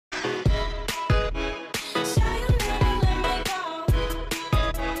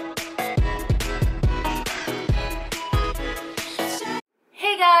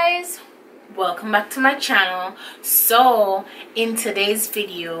welcome back to my channel. So in today's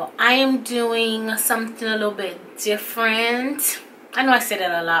video I am doing something a little bit different. I know I say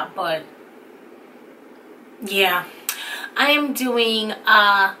that a lot, but yeah, I am doing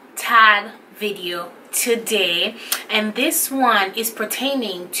a tag video today, and this one is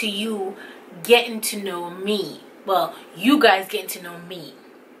pertaining to you getting to know me. Well, you guys getting to know me.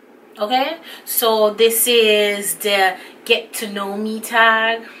 Okay, so this is the get to know me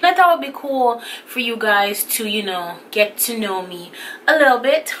tag. I thought it would be cool for you guys to, you know, get to know me a little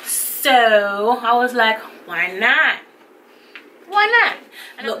bit. So I was like, why not? Why not?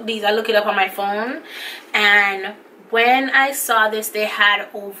 I look it up on my phone, and when I saw this, they had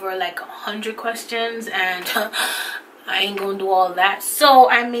over like 100 questions, and I ain't gonna do all that. So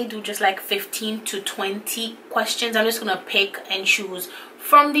I may do just like 15 to 20 questions. I'm just gonna pick and choose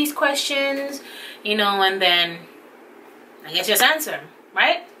from these questions, you know, and then I guess just answer them,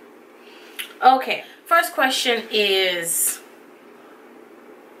 right? Okay, first question is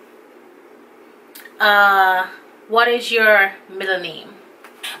what is your middle name?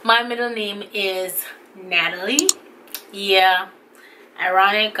 My middle name is Natalie. Yeah,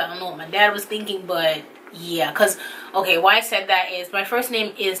 ironic. I don't know what my dad was thinking, but yeah, because okay, why I said that is my first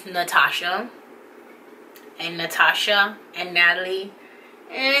name is Natasha, and Natasha and Natalie,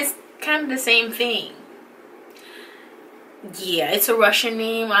 and it's kind of the same thing. Yeah, it's a Russian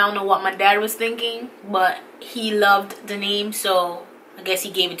name. I don't know what my dad was thinking, but he loved the name, so I guess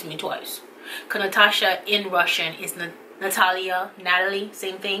he gave it to me twice. Because Natasha in Russian is Natalia, Natalie,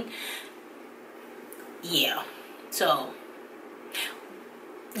 same thing. Yeah, so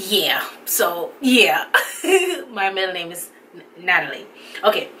yeah, my middle name is Natalie.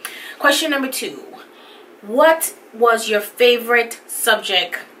 Okay, question number 2. What was your favorite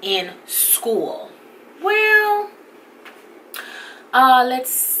subject in school? Well, let's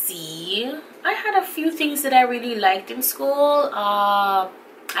see. I had a few things that I really liked in school. I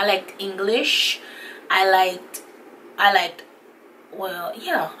liked English. I liked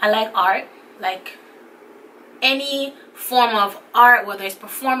art. Like any form of art, whether it's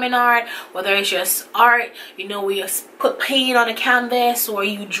performing art, whether it's just art, you know, where you put paint on a canvas or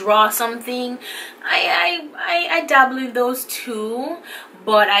you draw something. I dabble in those too,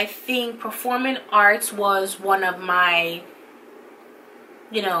 but I think performing arts was one of my,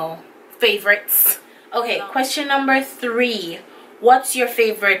 you know, favorites. Okay, question number 3. What's your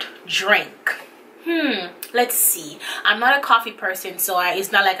favorite drink? Let's see. I'm not a coffee person, so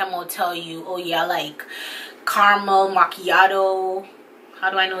it's not like I'm gonna tell you, oh yeah, I like caramel macchiato. How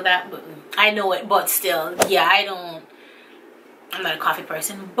do I know that? But I know it, but still, yeah, I'm not a coffee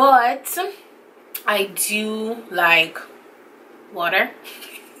person, but I do like water.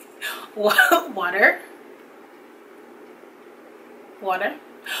 water.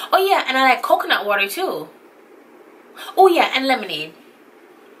 Oh yeah, and I like coconut water too. Oh yeah, and lemonade.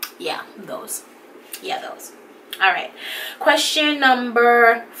 Yeah, those. All right, question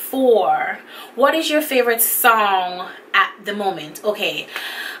number 4. What is your favorite song at the moment? Okay,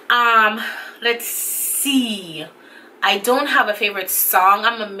 let's see. I don't have a favorite song.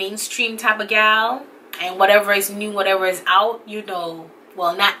 I'm a mainstream type of gal, and whatever is new, whatever is out, you know,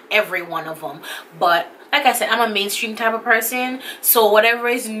 well, not every one of them, but like I said, I'm a mainstream type of person, so whatever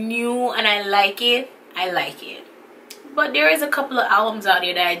is new and I like it, I like it. But there is a couple of albums out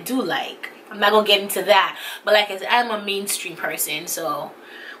there that I do like. I'm not gonna get into that, but like I said, I'm a mainstream person, so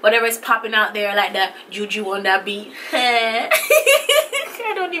whatever is popping out there, like that juju on that beat, I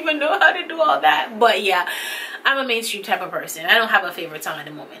don't even know how to do all that, but yeah, I'm a mainstream type of person. I don't have a favorite song at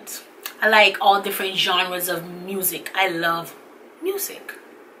the moment. I like all different genres of music. I love music.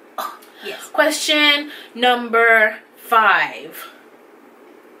 Oh yes. Question number 5.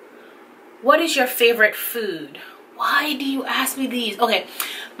 What is your favorite food? Why do you ask me these? Okay,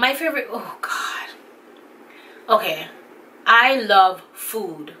 my favorite, oh God. Okay, I love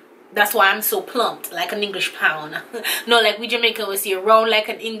food. That's why I'm so plumped, like an English pound. No, like we Jamaican would say, round like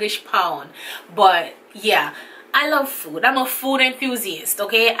an English pound. But yeah, I love food. I'm a food enthusiast,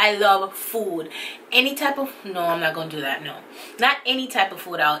 okay? I love food. Any type of, no, I'm not gonna do that, no. Not any type of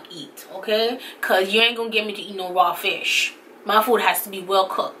food I'll eat, okay? Because you ain't gonna get me to eat no raw fish. My food has to be well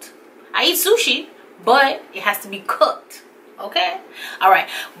cooked. I eat sushi, but it has to be cooked, okay? All right,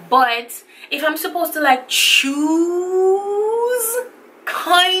 but if I'm supposed to like choose,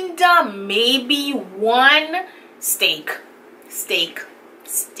 kinda maybe one, steak.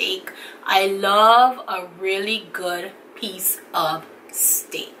 I love a really good piece of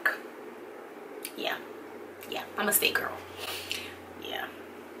steak. Yeah, I'm a steak girl. Yeah.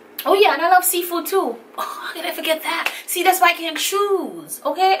 Oh yeah, and I love seafood too. Oh, how can I forget that? See, that's why I can't choose.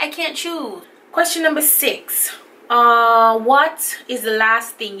 Okay, I can't choose. Question number 6. What is the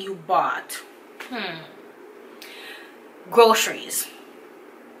last thing you bought? Groceries.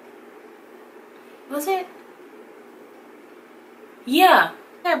 Was it? Yeah,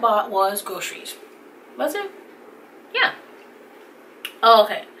 I bought was groceries. Was it? Yeah. Oh,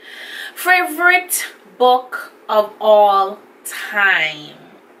 okay. Favorite book of all time.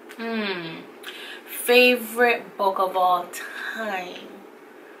 Favorite book of all time.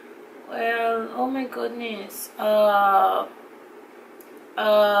 Well, oh my goodness. I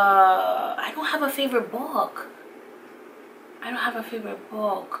don't have a favorite book. I don't have a favorite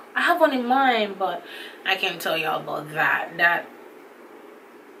book. I have one in mind, but I can't tell y'all about that.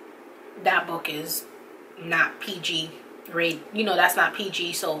 That book is not PG grade. You know, that's not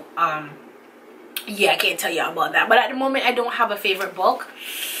PG. So yeah, I can't tell y'all about that. But at the moment, I don't have a favorite book.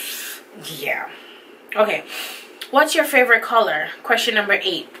 Yeah. Okay. What's your favorite color? Question number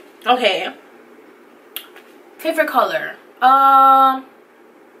 8. Okay. Favorite color.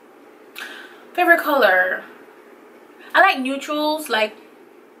 Favorite color. I like neutrals, like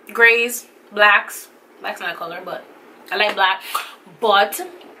grays, blacks. Black's not a color, but I like black. But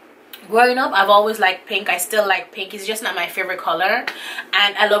growing up, I've always liked pink. I still like pink. It's just not my favorite color.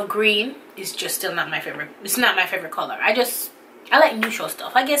 And I love green. It's just still not my favorite. It's not my favorite color. I like neutral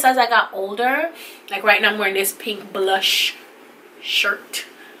stuff. I guess as I got older, like right now I'm wearing this pink blush shirt,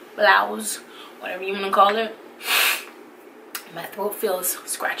 blouse, whatever you want to call it. My throat feels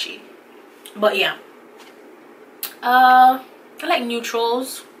scratchy. But yeah. I like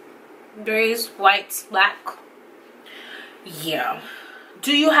neutrals, grays, whites, black. Yeah.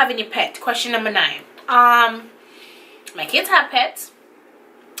 Do you have any pet? Question number 9. My kids have pets.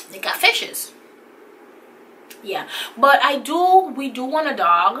 They got fishes. Yeah, but we do want a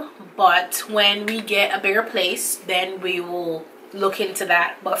dog, but when we get a bigger place, then we will look into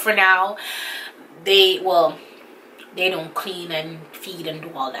that. But for now, they don't clean and feed and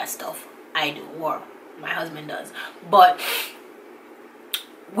do all that stuff. I do, or my husband does, but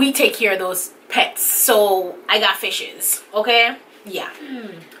we take care of those pets. So I got fishes. Okay. Yeah.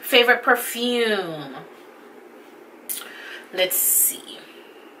 Favorite perfume. Let's see.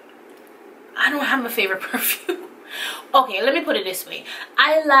 I don't have a favorite perfume. Okay, let me put it this way.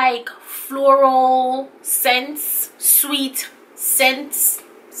 I like floral scents, sweet scents,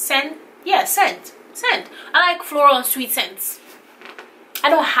 scent. I like floral and sweet scents. I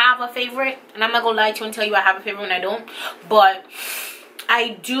don't have a favorite, and I'm not gonna lie to you and tell you I have a favorite when I don't. But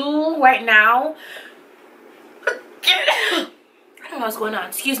I do right now. I don't know what's going on.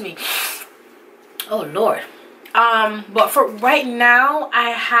 Excuse me. Oh Lord. But for right now,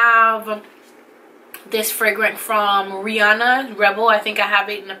 I have this fragrance from Rihanna, Rebel. I think I have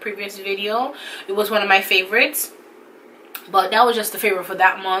it in a previous video. It was one of my favorites, but that was just the favorite for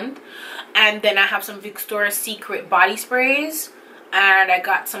that month. And then I have some Victoria's Secret body sprays, and I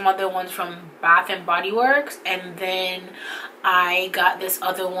got some other ones from Bath and Body Works, and then I got this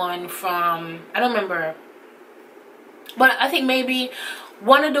other one from, I don't remember, but I think maybe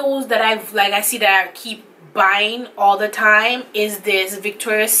one of those that I see that I keep buying all the time is this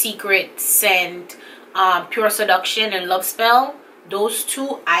Victoria's Secret scent, Pure Seduction and Love Spell. Those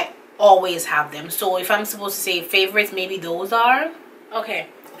two, I always have them. So if I'm supposed to say favorites, maybe those are. Okay,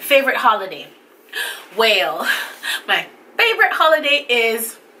 favorite holiday. Well, my favorite holiday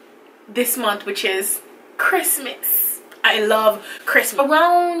is this month, which is Christmas. I love Christmas.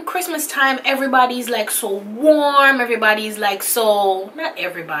 Around Christmas time, everybody's like so warm. Everybody's like so, not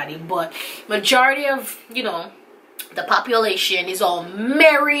everybody, but majority of, you know, the population is all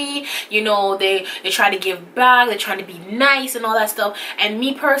merry. You know, they try to give back. They're trying to be nice and all that stuff. And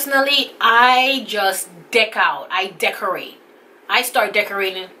me personally, I just deck out. I decorate. I start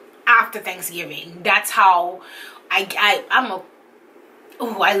decorating after Thanksgiving. That's how I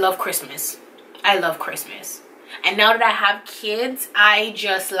love Christmas. I love Christmas. And now that I have kids, I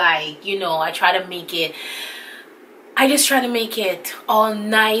just like, you know, I just try to make it all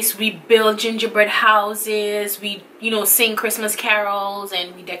nice. We build gingerbread houses. We, you know, sing Christmas carols,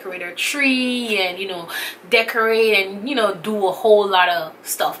 and we decorate our tree, and, you know, decorate and, you know, do a whole lot of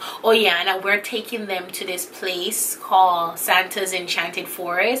stuff. Oh yeah, and we're taking them to this place called Santa's Enchanted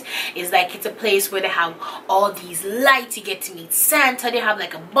Forest. It's like, it's a place where they have all these lights. You get to meet Santa. They have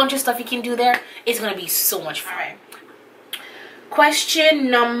like a bunch of stuff you can do there. It's gonna be so much fun. All right.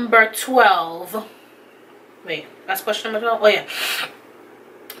 Question number 12. Wait, that's question number 12? Oh yeah.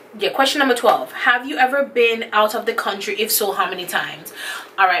 Yeah, question number 12. Have you ever been out of the country? If so, how many times?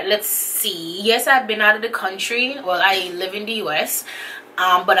 All right, let's see. Yes, I've been out of the country. Well, I live in the US,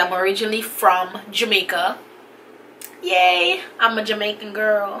 but I'm originally from Jamaica. Yay, I'm a Jamaican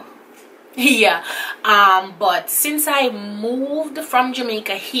girl. Yeah. But since I moved from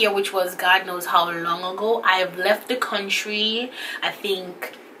Jamaica here, which was God knows how long ago, I've left the country, I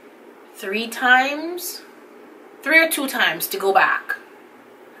think 3 or 2 times to go back.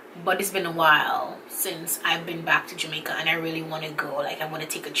 But it's been a while since I've been back to Jamaica, and I really want to go. Like, I want to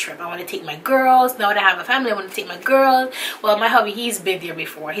take a trip. I want to take my girls. Now that I have a family, I want to take my girls. Well, my hubby, he's been there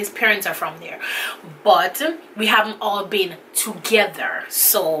before. His parents are from there, but we haven't all been together,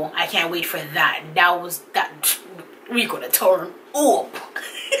 so I can't wait for that. We're gonna turn up.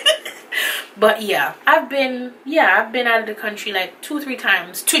 But yeah, I've been out of the country like 2-3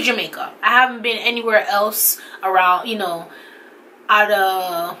 times to Jamaica. I haven't been anywhere else around, you know, I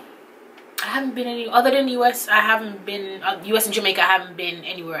haven't been any other than US. I haven't been US and Jamaica. I haven't been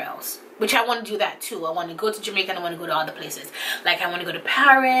anywhere else, which I want to do that too. I want to go to Jamaica and I want to go to other places. Like, I want to go to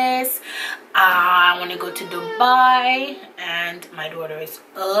Paris, I want to go to Dubai, and my daughter is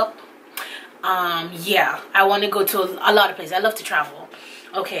up. Yeah, I want to go to a lot of places. I love to travel.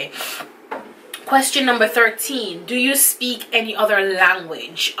 Okay, question number 13. Do you speak any other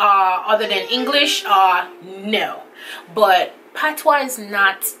language other than English? No, but Patois is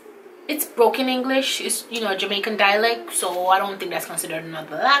not, it's broken English. It's, you know, Jamaican dialect, so I don't think that's considered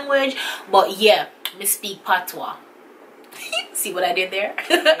another language. But yeah, me speak Patois. See what I did there?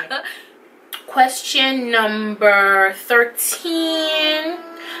 Question number 13.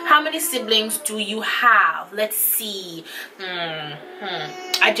 How many siblings do you have? Let's see.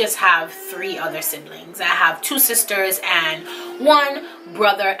 I just have 3 other siblings. I have 2 sisters and 1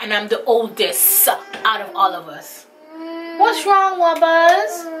 brother, and I'm the oldest out of all of us. What's wrong,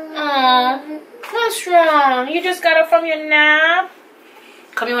 Wubbas? Oh, what's wrong? You just got up from your nap?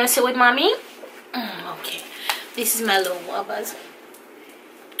 Come, you want to sit with mommy? Okay. This is my little Wubbas.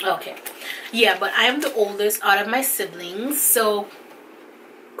 Okay. Yeah, but I am the oldest out of my siblings, so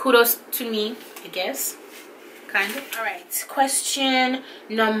kudos to me, I guess. Kind of. Alright, question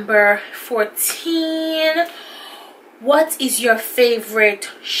number 14. What is your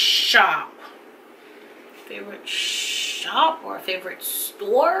favorite shop? Favorite shop or favorite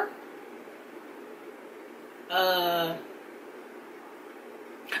store? Alright,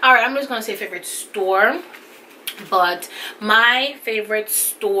 I'm just gonna say favorite store. But my favorite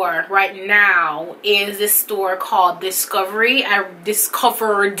store right now is this store called Discovery. I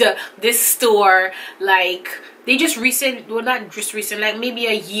discovered this store like they just well, not just recent, like maybe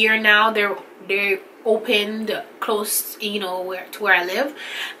a year now. They're opened close, you know, to where I live,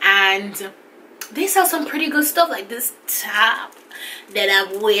 and they sell some pretty good stuff, like this top that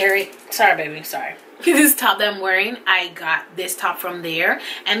I'm wearing. Sorry, baby, sorry. This top that I'm wearing, I got this top from there,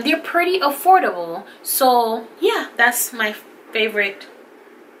 and they're pretty affordable. So yeah, that's my favorite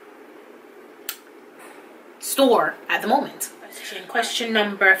store at the moment. Question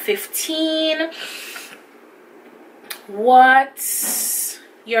number 15. What's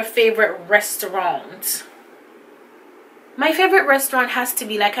your favorite restaurant? My favorite restaurant has to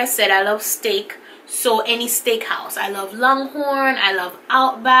be, like I said, I love steak, so any steakhouse. I love Longhorn, I love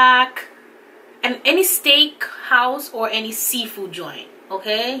Outback, and any steak house or any seafood joint.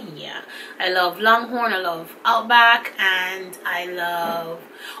 Okay, yeah, I love Longhorn, I love Outback, and I love,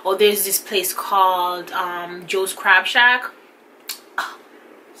 oh, there's this place called Joe's Crab Shack. Oh,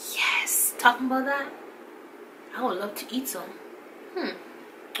 yes, talking about that, I would love to eat some.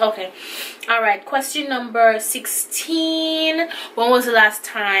 Okay, all right, question number 16. When was the last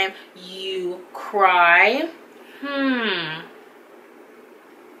time you cried?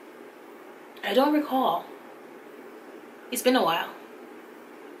 I don't recall. It's been a while.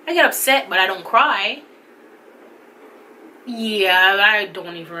 I get upset, but I don't cry. Yeah, I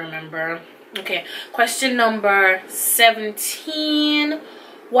don't even remember. Okay, question number 17.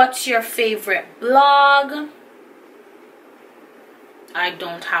 What's your favorite blog? I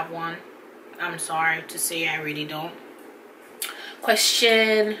don't have one. I'm sorry to say, I really don't.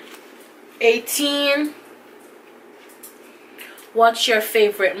 Question 18. What's your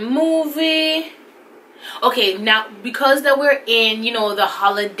favorite movie? Okay, now because that we're in, you know, the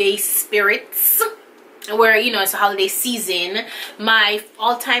holiday spirits, where, you know, it's a holiday season, my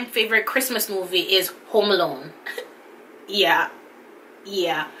all-time favorite Christmas movie is Home Alone. yeah,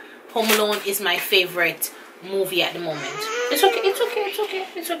 Home Alone is my favorite movie at the moment. It's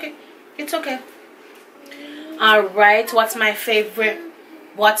okay. All right, what's my favorite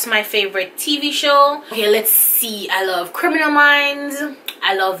TV show? Okay, let's see. I love Criminal Minds,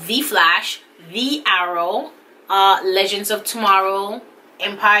 I love The Flash, The Arrow, Legends of Tomorrow,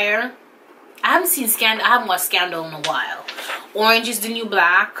 Empire. I haven't watched Scandal in a while. Orange is the New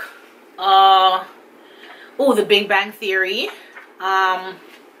Black. Oh, The Big Bang Theory.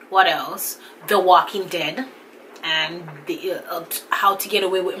 What else? The Walking Dead, and the How to Get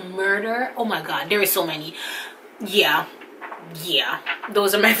Away with Murder. Oh my god, there is so many. Yeah,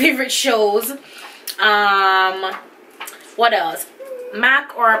 those are my favorite shows. What else?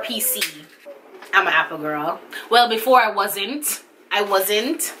 Mac or PC? I'm an Apple girl. Well, before I wasn't, but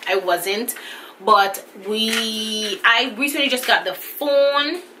I recently just got the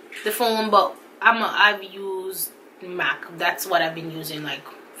phone, but I've used Mac. That's what I've been using like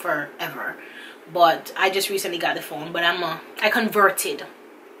forever. But I just recently got the phone, but I converted.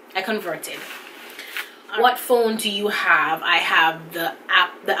 What phone do you have? I have the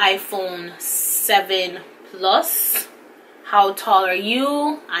iPhone 7 Plus. How tall are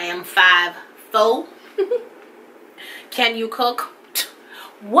you? I am 5'4". Can you cook?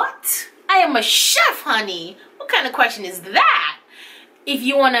 What? I am a chef, honey. What kind of question is that? If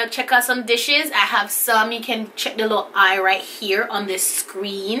you want to check out some dishes, I have some. You can check the little eye right here on this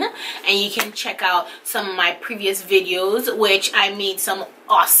screen, and you can check out some of my previous videos, which I made some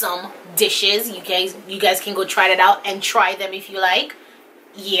awesome dishes. You guys can go try that out and try them if you like.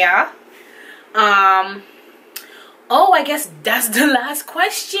 Yeah. Oh, I guess that's the last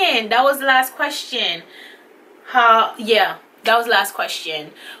question. That was the last question. Yeah, that was the last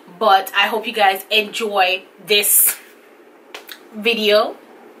question. But I hope you guys enjoy this video.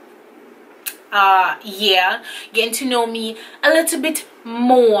 Yeah, getting to know me a little bit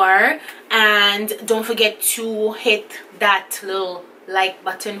more, and don't forget to hit that little like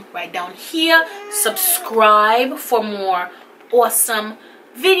button right down here, subscribe for more awesome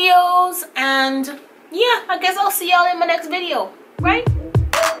videos, and yeah, I guess I'll see y'all in my next video, right?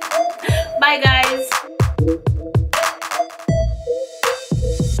 Bye guys.